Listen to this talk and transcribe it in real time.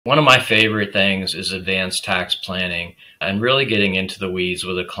One of my favorite things is advanced tax planning and really getting into the weeds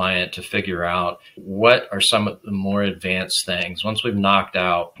with a client to figure out what are some of the more advanced things. Once we've knocked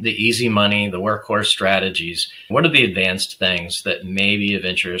out the easy money, the workhorse strategies, what are the advanced things that may be of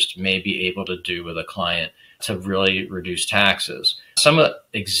interest, may be able to do with a client to really reduce taxes? Some of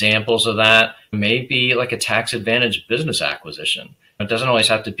the examples of that may be like a tax advantage business acquisition. It doesn't always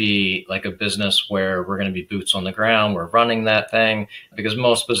have to be like a business where we're going to be boots on the ground, we're running that thing, because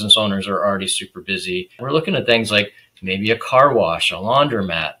most business owners are already super busy. We're looking at things like maybe a car wash, a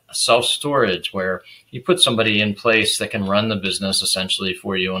laundromat, a self-storage, where you put somebody in place that can run the business essentially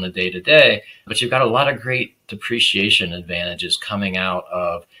for you on a day-to-day, but you've got a lot of great depreciation advantages coming out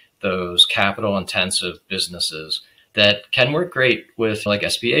of those capital intensive businesses that can work great with like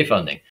SBA funding.